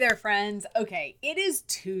there, friends. Okay, it is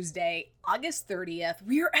Tuesday, August 30th.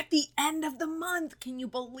 We're at the end of the month. Can you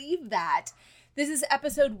believe that? This is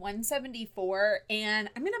episode 174, and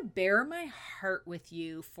I'm going to bare my heart with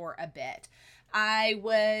you for a bit. I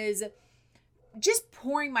was just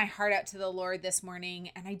pouring my heart out to the Lord this morning,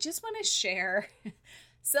 and I just want to share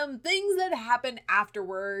some things that happened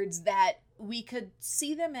afterwards that we could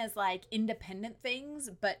see them as like independent things,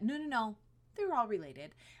 but no, they're all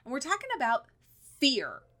related. And we're talking about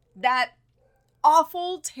fear, that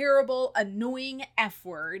awful, terrible, annoying F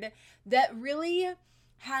word that really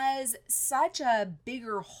has such a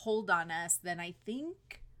bigger hold on us than I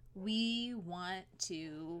think we want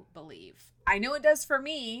to believe. I know it does for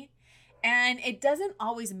me, and it doesn't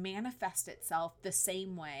always manifest itself the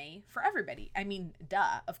same way for everybody. I mean,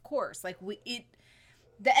 duh, of course. Like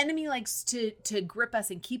the enemy likes to grip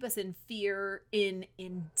us and keep us in fear in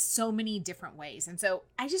so many different ways. And so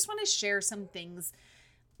I just want to share some things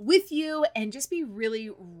with you and just be really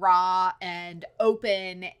raw and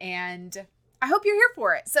open, and I hope you're here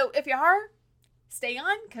for it. So if you are, stay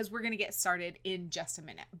on because we're going to get started in just a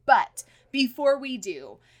minute. But before we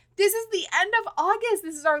do, this is the end of August.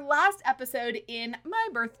 This is our last episode in my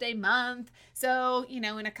birthday month. So, in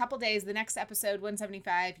a couple days, the next episode,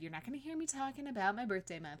 175, you're not going to hear me talking about my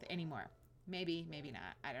birthday month anymore. Maybe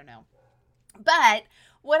not. I don't know. But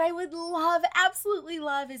what I would love, absolutely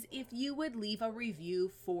love, is if you would leave a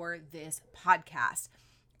review for this podcast.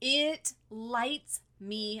 It lights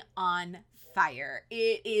me on fire.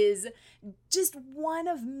 It is just one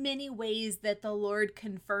of many ways that the Lord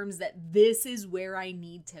confirms that this is where I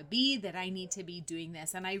need to be, that I need to be doing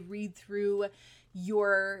this. And I read through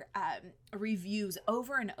your reviews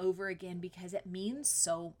over and over again because it means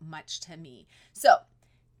so much to me. So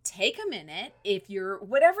take a minute, if you're,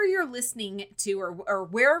 whatever you're listening to or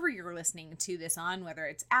wherever you're listening to this on, whether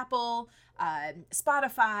it's Apple,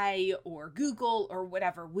 Spotify, or Google, or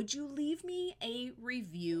whatever, would you leave me a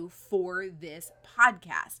review for this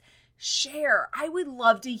podcast? Share. I would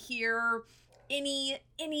love to hear any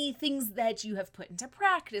things that you have put into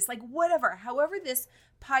practice, like whatever, however this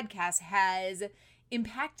podcast has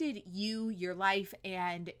impacted you, your life,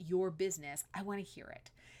 and your business. I want to hear it.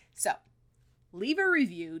 So leave a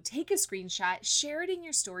review, take a screenshot, share it in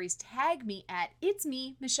your stories, tag me at It's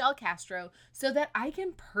Me, Michelle Castro, so that I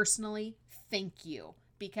can personally thank you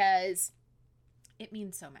because it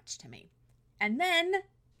means so much to me. And then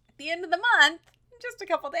at the end of the month, in just a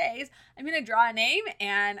couple days, I'm going to draw a name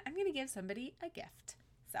and I'm going to give somebody a gift.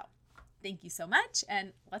 So thank you so much,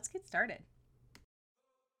 and let's get started.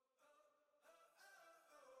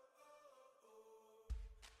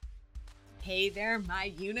 Hey there, my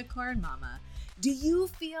unicorn mama. Do you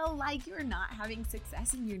feel like you're not having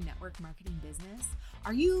success in your network marketing business?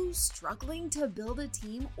 Are you struggling to build a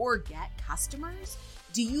team or get customers?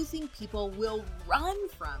 Do you think people will run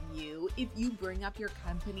from you if you bring up your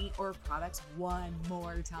company or products one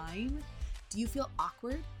more time? Do you feel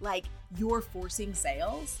awkward, like you're forcing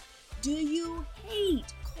sales? Do you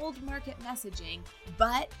hate cold market messaging,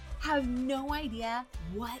 but have no idea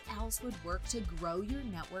what else would work to grow your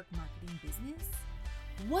network marketing business?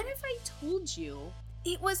 What if I told you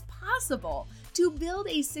it was possible to build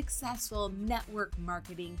a successful network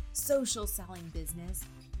marketing, social selling business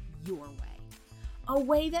your way? A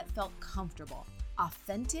way that felt comfortable,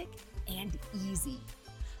 authentic, and easy.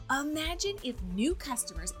 Imagine if new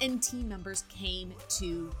customers and team members came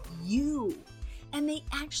to you and they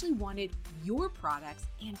actually wanted your products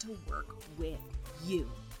and to work with you.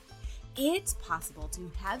 It's possible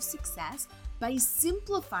to have success by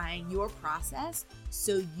simplifying your process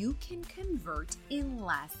so you can convert in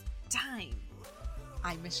less time.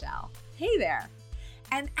 I'm Michelle. Hey there.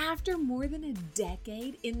 And after more than a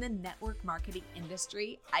decade in the network marketing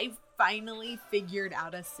industry, I've finally figured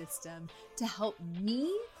out a system to help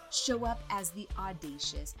me show up as the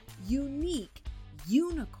audacious, unique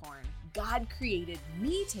unicorn God created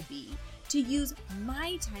me to be, to use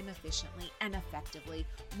my time efficiently and effectively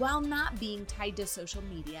while not being tied to social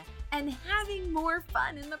media and having more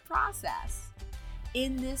fun in the process.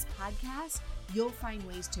 In this podcast, you'll find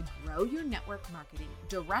ways to grow your network marketing,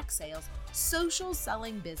 direct sales, social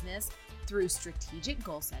selling business through strategic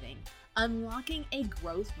goal setting, unlocking a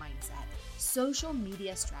growth mindset, social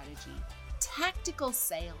media strategy, tactical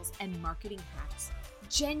sales and marketing hacks,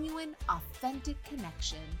 genuine, authentic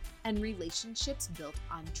connection, and relationships built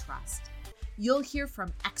on trust. You'll hear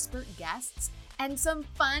from expert guests and some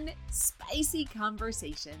fun, spicy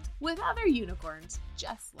conversations with other unicorns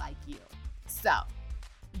just like you. So,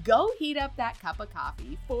 go heat up that cup of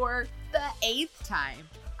coffee for the 8th time.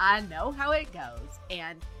 I know how it goes,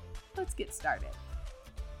 and let's get started.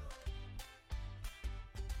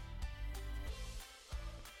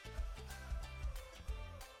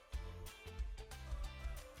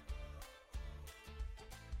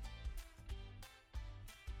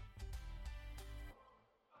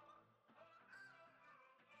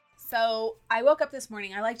 So I woke up this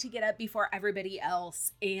morning. I like to get up before everybody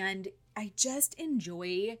else, and I just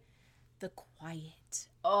enjoy the quiet.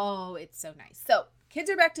 Oh, it's so nice. So kids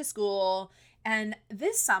are back to school, and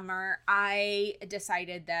this summer I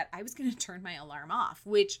decided that I was going to turn my alarm off,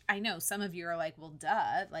 which I know some of you are like, well,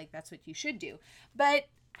 duh, like that's what you should do. But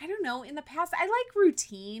I don't know, in the past, I like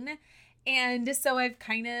routine. And so I've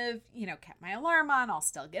kind of, kept my alarm on. I'll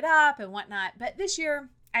still get up and whatnot. But this year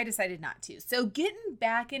I decided not to. So getting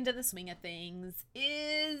back into the swing of things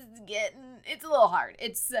it's a little hard.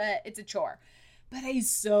 It's a chore. But I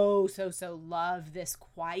so love this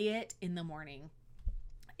quiet in the morning.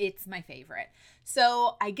 It's my favorite.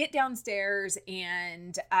 So I get downstairs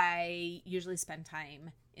and I usually spend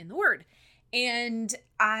time in the Word. And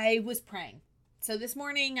I was praying. So this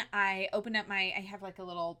morning I opened up I have like a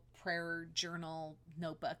little prayer journal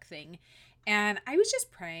notebook thing. And I was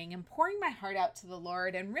just praying and pouring my heart out to the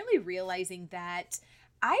Lord and really realizing that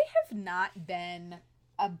I have not been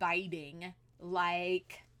abiding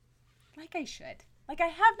like I should. Like I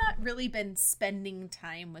have not really been spending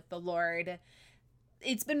time with the Lord.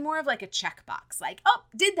 It's been more of like a checkbox. Like, oh,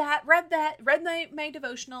 did that, read my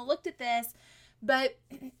devotional, looked at this. But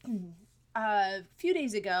a few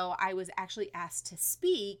days ago, I was actually asked to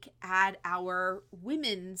speak at our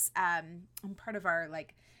women's, I'm part of our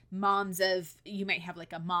like moms of, you might have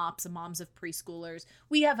like a MOPS, a moms of preschoolers.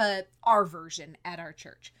 We have our version at our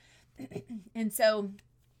church. And so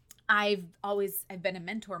I've been a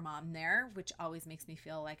mentor mom there, which always makes me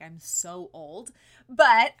feel like I'm so old,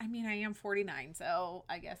 but I mean, I am 49, so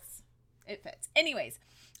I guess it fits. Anyways,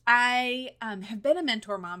 I have been a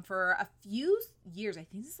mentor mom for a few years. I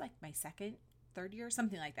think this is like my third year,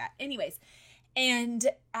 something like that. Anyways, and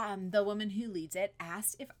the woman who leads it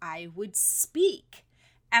asked if I would speak.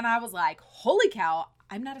 And I was like, holy cow,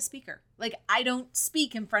 I'm not a speaker. Like, I don't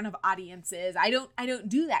speak in front of audiences. I don't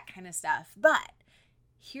do that kind of stuff. But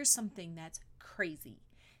here's something that's crazy.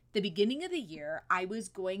 The beginning of the year, I was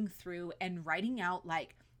going through and writing out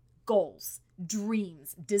like goals,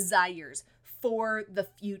 dreams, desires for the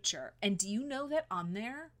future. And do you know that on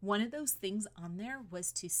there, one of those things on there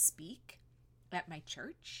was to speak at my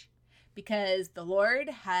church? Because the Lord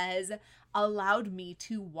has allowed me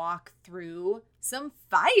to walk through some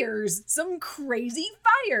fires, some crazy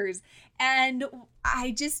fires. And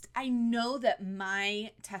I know that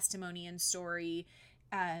my testimony and story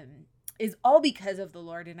is all because of the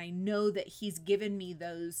Lord. And I know that He's given me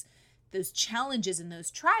those challenges and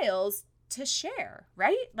those trials to share,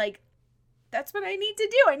 right? Like, that's what I need to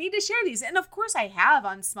do. I need to share these. And of course I have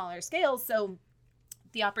on smaller scales. So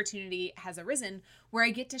the opportunity has arisen where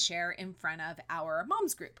I get to share in front of our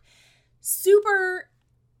moms group. Super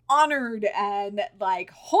honored and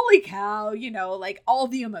like, holy cow, like all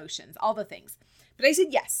the emotions, all the things. But I said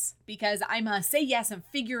yes, because I'm a say yes and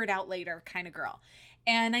figure it out later kind of girl.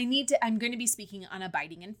 And I'm going to be speaking on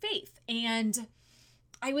abiding in faith. And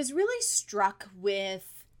I was really struck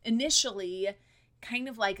with initially kind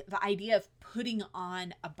of like the idea of putting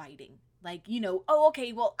on abiding. Like, oh,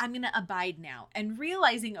 okay, well, I'm going to abide now. And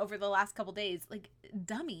realizing over the last couple days, like,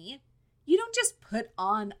 dummy, you don't just put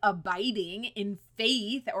on abiding in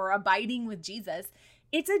faith or abiding with Jesus.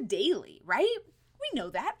 It's a daily, right? We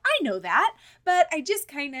know that. I know that. But I just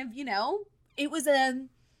kind of,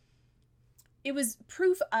 it was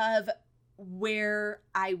proof of where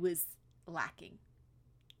I was lacking.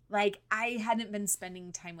 Like, I hadn't been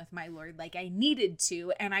spending time with my Lord like I needed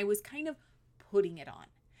to, and I was kind of putting it on.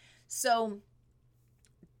 So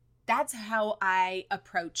that's how I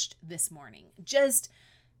approached this morning. Just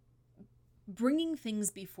bringing things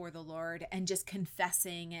before the Lord and just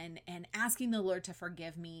confessing and asking the Lord to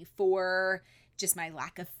forgive me for just my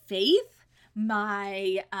lack of faith,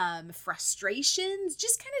 my frustrations,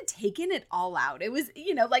 just kind of taking it all out. It was,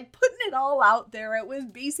 like putting it all out there. It was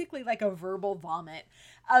basically like a verbal vomit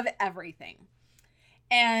of everything.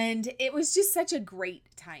 And it was just such a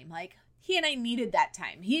great time. Like, he and I needed that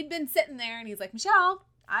time. He had been sitting there and he's like, Michelle,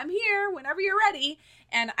 I'm here whenever you're ready.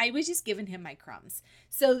 And I was just giving him my crumbs.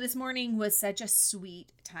 So this morning was such a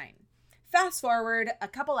sweet time. Fast forward a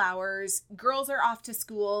couple hours, girls are off to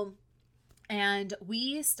school, and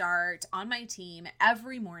we start on my team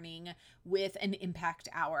every morning with an impact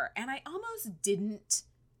hour. And I almost didn't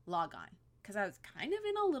log on because I was kind of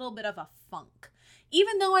in a little bit of a funk.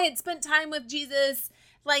 Even though I had spent time with Jesus,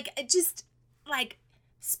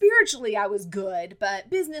 spiritually I was good, but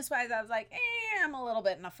business-wise I was like, I'm a little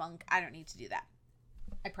bit in a funk. I don't need to do that.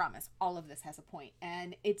 I promise all of this has a point.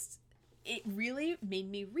 And it really made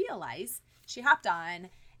me realize, she hopped on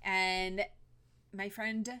and my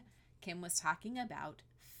friend Kim was talking about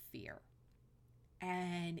fear.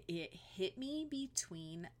 and it hit me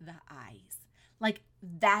between the eyes. Like,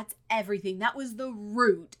 that's everything. That was the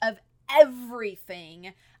root of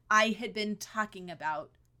everything I had been talking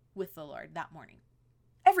about with the Lord that morning.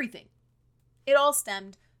 Everything. It all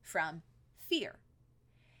stemmed from fear.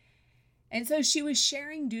 And so she was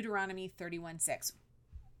sharing Deuteronomy 31:6.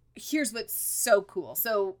 Here's what's so cool.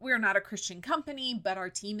 So we're not a Christian company, but our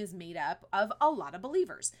team is made up of a lot of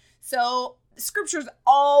believers. So scripture's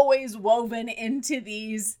always woven into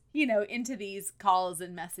these, into these calls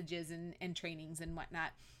and messages and trainings and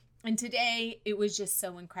whatnot. And today it was just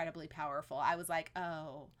so incredibly powerful. I was like,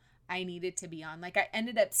 oh, I needed to be on. Like, I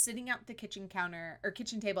ended up sitting at the kitchen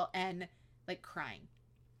table and like crying,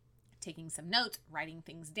 taking some notes, writing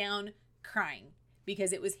things down, crying,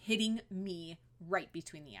 because it was hitting me right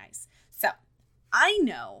between the eyes. So I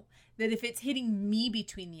know that if it's hitting me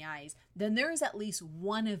between the eyes, then there is at least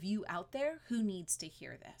one of you out there who needs to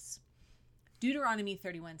hear this. Deuteronomy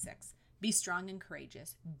 31:6. Be strong and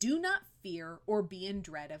courageous. Do not fear or be in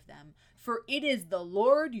dread of them, for it is the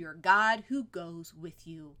Lord your God who goes with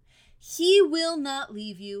you. He will not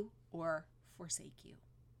leave you or forsake you.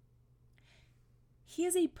 He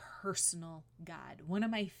is a personal God. One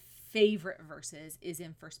of my favorite verses is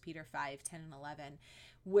in 1 Peter 5:10 and 11,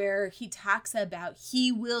 where he talks about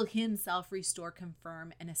he will himself restore,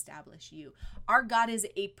 confirm, and establish you. Our God is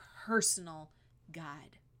a personal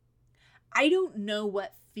God. I don't know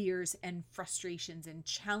what fears and frustrations and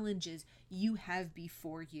challenges you have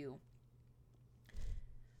before you.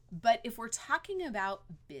 But if we're talking about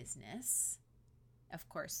business, of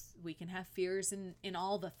course, we can have fears in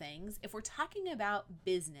all the things. If we're talking about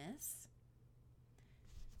business,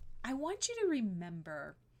 I want you to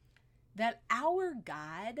remember that our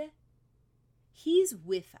God, he's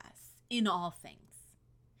with us in all things.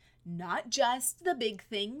 Not just the big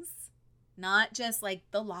things, not just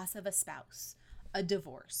like the loss of a spouse, a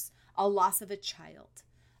divorce, a loss of a child,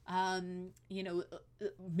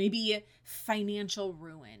 maybe financial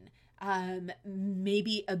ruin,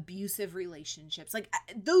 maybe abusive relationships. Like,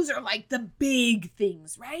 those are like the big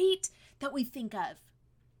things, right? That we think of,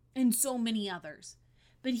 and so many others.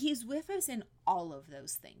 But he's with us in all of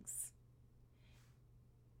those things.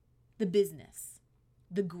 The business,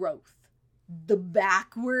 the growth, the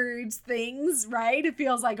backwards things, right? It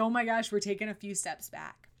feels like, oh my gosh, we're taking a few steps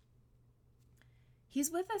back.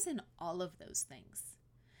 He's with us in all of those things.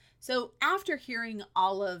 So after hearing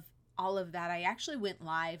all of that, I actually went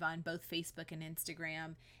live on both Facebook and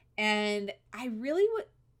Instagram, and I really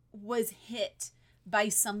was hit by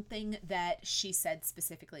something that she said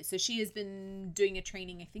specifically. So she has been doing a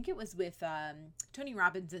training, I think it was with Tony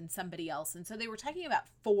Robbins and somebody else. And so they were talking about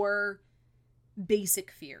 4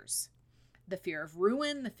 basic fears: the fear of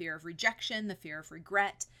ruin, the fear of rejection, the fear of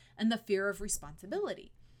regret, and the fear of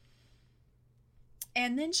responsibility.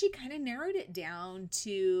 And then she kind of narrowed it down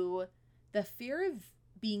to the fear of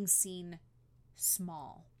being seen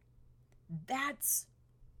small. That's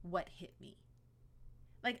what hit me.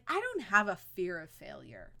 Like, I don't have a fear of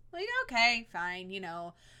failure. Like, okay, fine,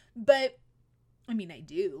 but I mean, I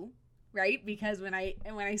do, right? Because when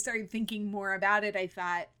I started thinking more about it, I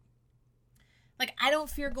thought, like, I don't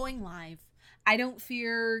fear going live. I don't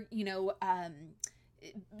fear,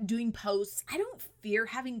 doing posts. I don't fear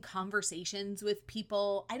having conversations with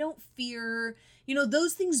people. I don't fear,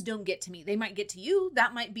 those things don't get to me. They might get to you.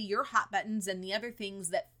 That might be your hot buttons, and the other things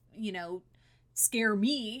that, scare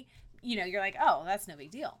me, you're like, oh, that's no big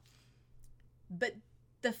deal. But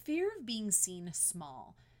the fear of being seen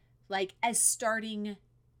small, like as starting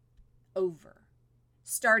over,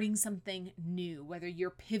 starting something new, whether you're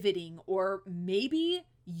pivoting or maybe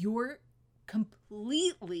you're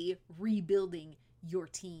completely rebuilding your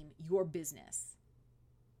team, your business.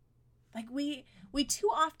 Like, we too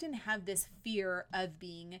often have this fear of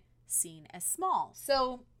being seen as small.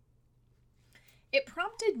 So it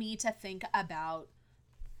prompted me to think about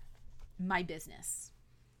my business.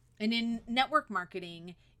 And in network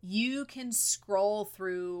marketing, you can scroll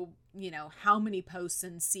through, how many posts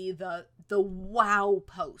and see the wow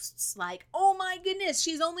posts. Like, oh my goodness,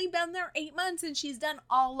 she's only been there 8 months and she's done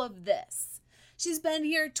all of this. She's been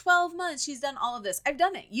here 12 months. She's done all of this. I've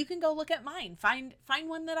done it. You can go look at mine. Find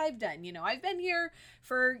one that I've done. I've been here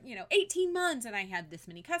for, 18 months and I had this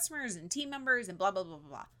many customers and team members and blah, blah, blah, blah,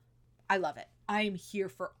 blah. I love it. I am here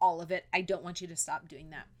for all of it. I don't want you to stop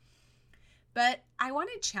doing that. But I want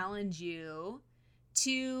to challenge you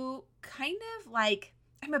to kind of like,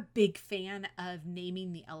 I'm a big fan of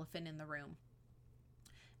naming the elephant in the room.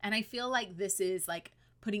 And I feel like this is like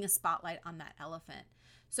putting a spotlight on that elephant.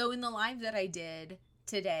 So in the live that I did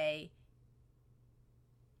today,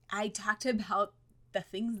 I talked about the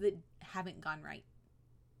things that haven't gone right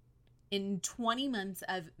in 20 months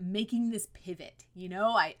of making this pivot.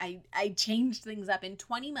 I changed things up in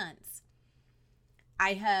 20 months.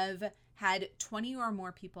 I have had 20 or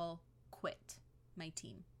more people quit my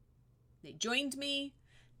team. They joined me,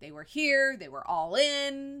 they were here, they were all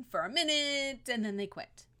in for a minute, and then they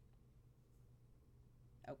quit.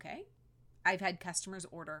 Okay. I've had customers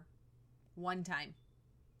order one time,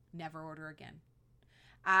 never order again.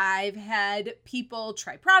 I've had people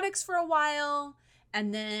try products for a while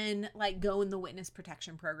and then go in the witness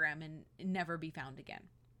protection program and never be found again.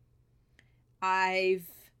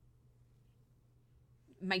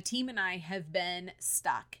 My team and I have been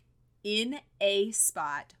stuck in a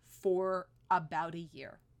spot for about a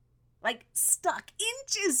year. Stuck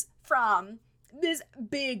inches from this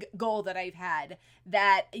big goal that I've had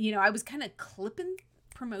that, I was kind of clipping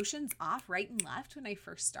promotions off right and left when I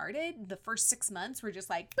first started. The first 6 months were just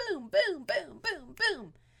boom, boom, boom, boom,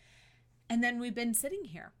 boom. And then we've been sitting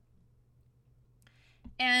here.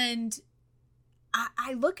 And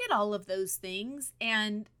I look at all of those things,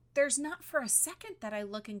 and there's not for a second that I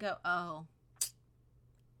look and go, oh,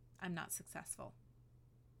 I'm not successful.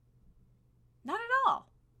 Not at all.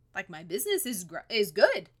 My business is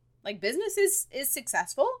good. Business is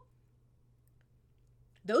successful.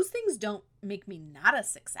 Those things don't make me not a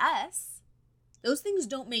success. Those things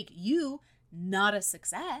don't make you not a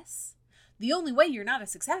success. The only way you're not a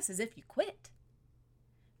success is if you quit.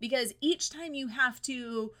 Because each time you have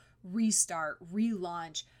to restart,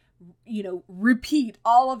 relaunch, repeat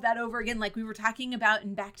all of that over again, like we were talking about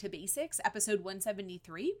in Back to Basics, episode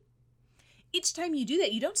 173. Each time you do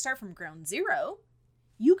that, you don't start from ground zero.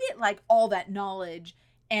 You get all that knowledge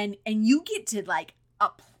and you get to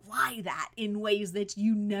apply that in ways that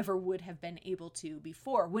you never would have been able to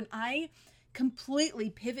before. When I completely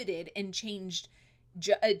pivoted and changed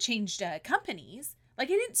companies, I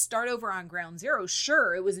didn't start over on ground zero.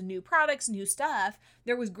 Sure, it was new products, new stuff.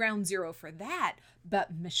 There was ground zero for that.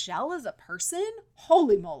 But Michelle as a person,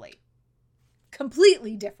 holy moly,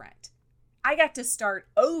 completely different. I got to start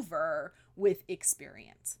over with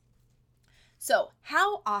experience. So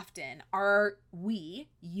how often are we,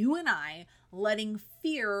 you and I, letting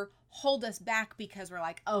fear hold us back because we're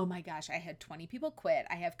oh my gosh, I had 20 people quit.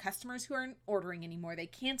 I have customers who aren't ordering anymore. They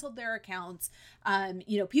canceled their accounts.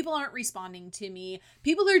 People aren't responding to me.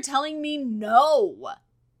 People are telling me no.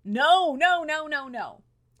 No.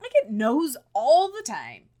 I get no's all the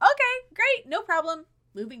time. Okay, great, no problem.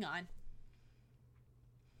 Moving on.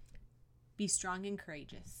 Be strong and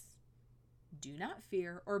courageous. Do not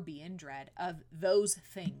fear or be in dread of those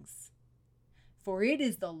things. For it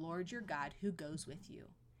is the Lord your God who goes with you.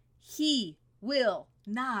 He will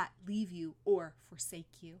not leave you or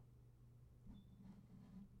forsake you.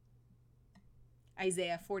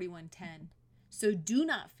 Isaiah 41:10. So do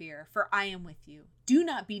not fear, for I am with you. Do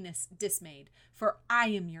not be dismayed, for I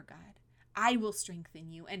am your God. I will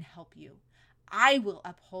strengthen you and help you. I will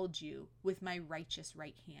uphold you with my righteous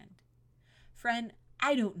right hand. Friend,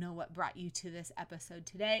 I don't know what brought you to this episode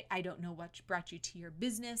today. I don't know what brought you to your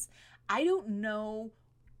business. I don't know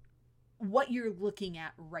what you're looking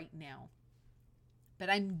at right now. But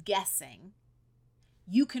I'm guessing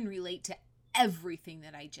you can relate to everything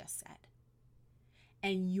that I just said.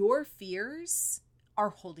 And your fears are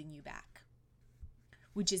holding you back,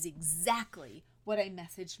 which is exactly what I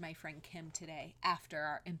messaged my friend Kim today after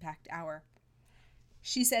our Impact Hour.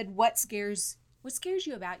 She said, what scares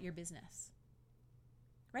you about your business?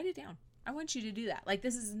 Write it down. I want you to do that.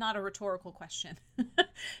 This is not a rhetorical question.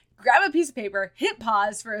 Grab a piece of paper, hit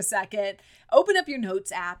pause for a second, open up your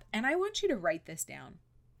notes app, and I want you to write this down.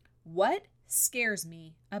 What scares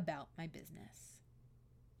me about my business?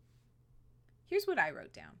 Here's what I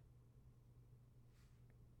wrote down.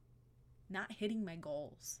 Not hitting my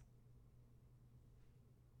goals.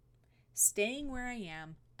 Staying where I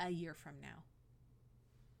am a year from now.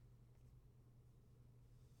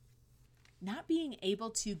 Not being able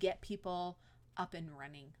to get people up and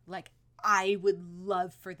running like I would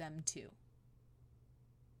love for them to.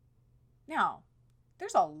 Now,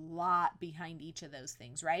 there's a lot behind each of those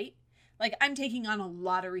things, right? I'm taking on a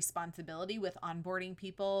lot of responsibility with onboarding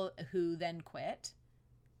people who then quit.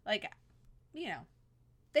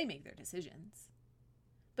 They make their decisions.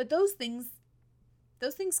 But those things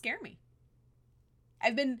scare me.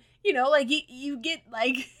 I've been, you get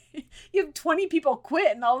you have 20 people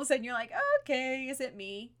quit and all of a sudden you're okay, is it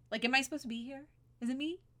me? Am I supposed to be here? Is it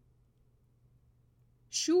me?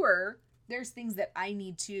 Sure, there's things that I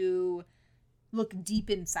need to look deep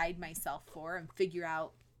inside myself for and figure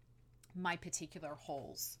out my particular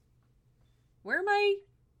holes. Where am I?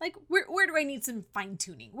 Where do I need some fine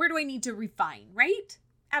tuning? Where do I need to refine, right?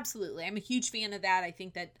 Absolutely. I'm a huge fan of that. I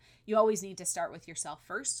think that you always need to start with yourself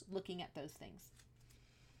first, looking at those things.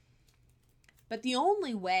 But the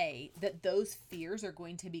only way that those fears are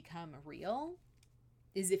going to become real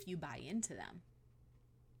is if you buy into them.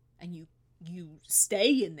 And you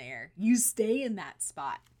stay in there. You stay in that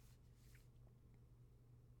spot.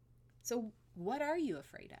 So what are you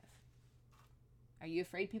afraid of? Are you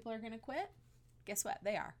afraid people are going to quit? Guess what?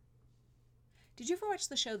 They are. Did you ever watch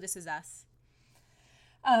the show This Is Us?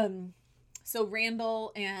 So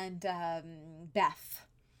Randall and Beth,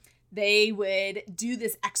 they would do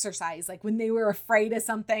this exercise like when they were afraid of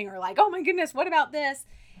something or like, oh my goodness, what about this?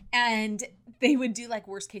 And they would do like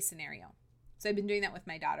worst case scenario. So I've been doing that with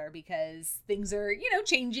my daughter because things are,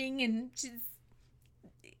 changing and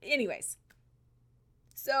anyways.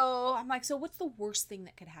 So I'm like, so what's the worst thing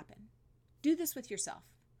that could happen? Do this with yourself.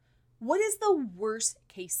 What is the worst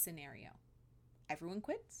case scenario? Everyone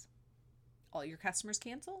quits? All your customers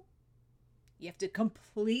cancel? You have to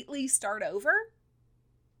completely start over?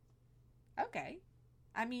 Okay.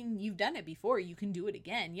 I mean, you've done it before. You can do it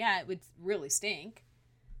again. Yeah, it would really stink.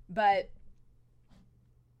 But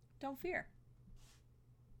don't fear.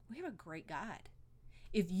 We have a great God.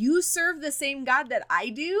 If you serve the same God that I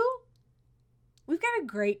do, we've got a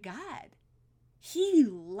great God. He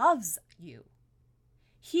loves you.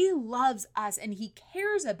 He loves us and he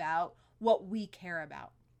cares about what we care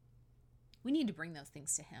about. We need to bring those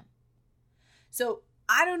things to him. So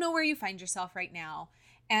I don't know where you find yourself right now.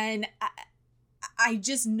 And I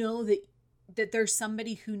just know that there's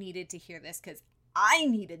somebody who needed to hear this because I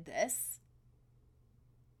needed this.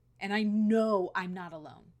 And I know I'm not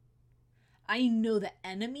alone. I know the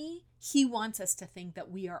enemy, he wants us to think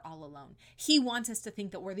that we are all alone. He wants us to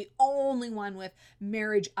think that we're the only one with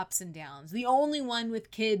marriage ups and downs, the only one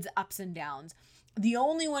with kids ups and downs, the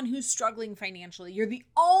only one who's struggling financially. You're the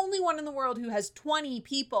only one in the world who has 20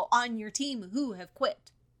 people on your team who have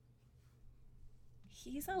quit.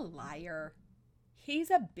 He's a liar.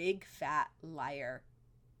 He's a big fat liar.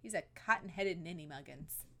 He's a cotton-headed ninny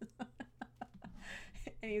muggins.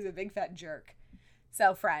 And he's a big fat jerk.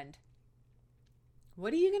 So friend,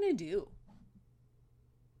 what are you going to do?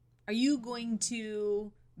 Are you going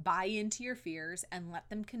to buy into your fears and let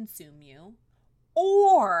them consume you?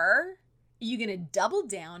 Or are you going to double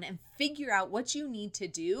down and figure out what you need to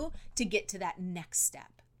do to get to that next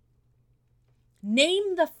step?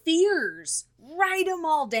 Name the fears. Write them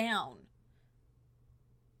all down.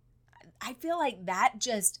 I feel like that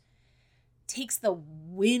just takes the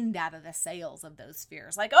wind out of the sails of those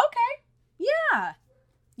fears. Like, okay, yeah.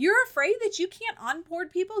 You're afraid that you can't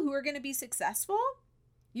onboard people who are going to be successful?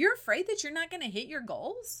 You're afraid that you're not going to hit your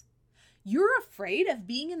goals? You're afraid of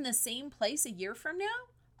being in the same place a year from now?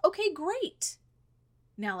 Okay, great.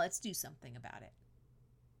 Now let's do something about it.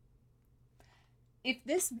 If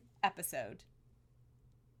this episode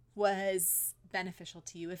was beneficial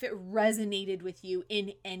to you, if it resonated with you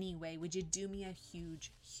in any way, would you do me a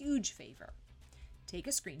huge, huge favor? Take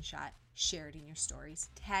a screenshot, share it in your stories,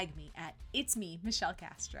 tag me at It's Me, Michelle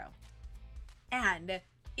Castro. And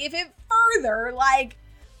if it further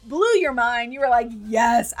blew your mind, you were like,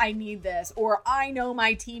 yes, I need this, or I know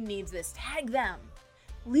my team needs this, tag them.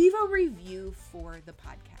 Leave a review for the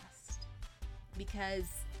podcast because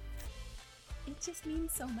it just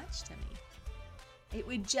means so much to me. It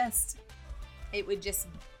would just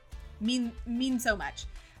mean so much.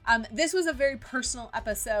 This was a very personal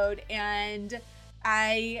episode, and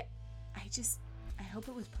I hope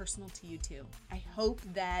it was personal to you too. I hope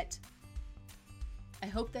that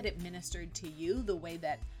it ministered to you the way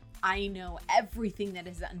that I know everything that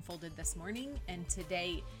has unfolded this morning and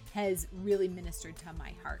today has really ministered to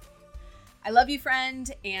my heart. I love you, friend,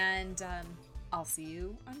 and I'll see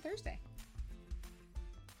you on Thursday.